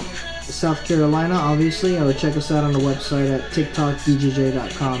Charleston, South Carolina, obviously. Or check us out on the website at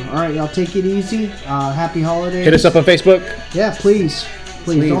ticktalkbjj.com. All right, y'all, take it easy. Happy holidays. Hit us up on Facebook. Yeah, please.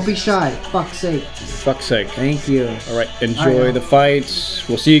 Don't be shy. Fuck's sake. Thank you. All right, enjoy the fights.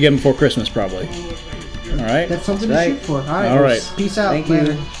 We'll see you again before Christmas, probably. All right. That's something to shoot for. All right. Peace out. Thank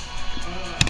you.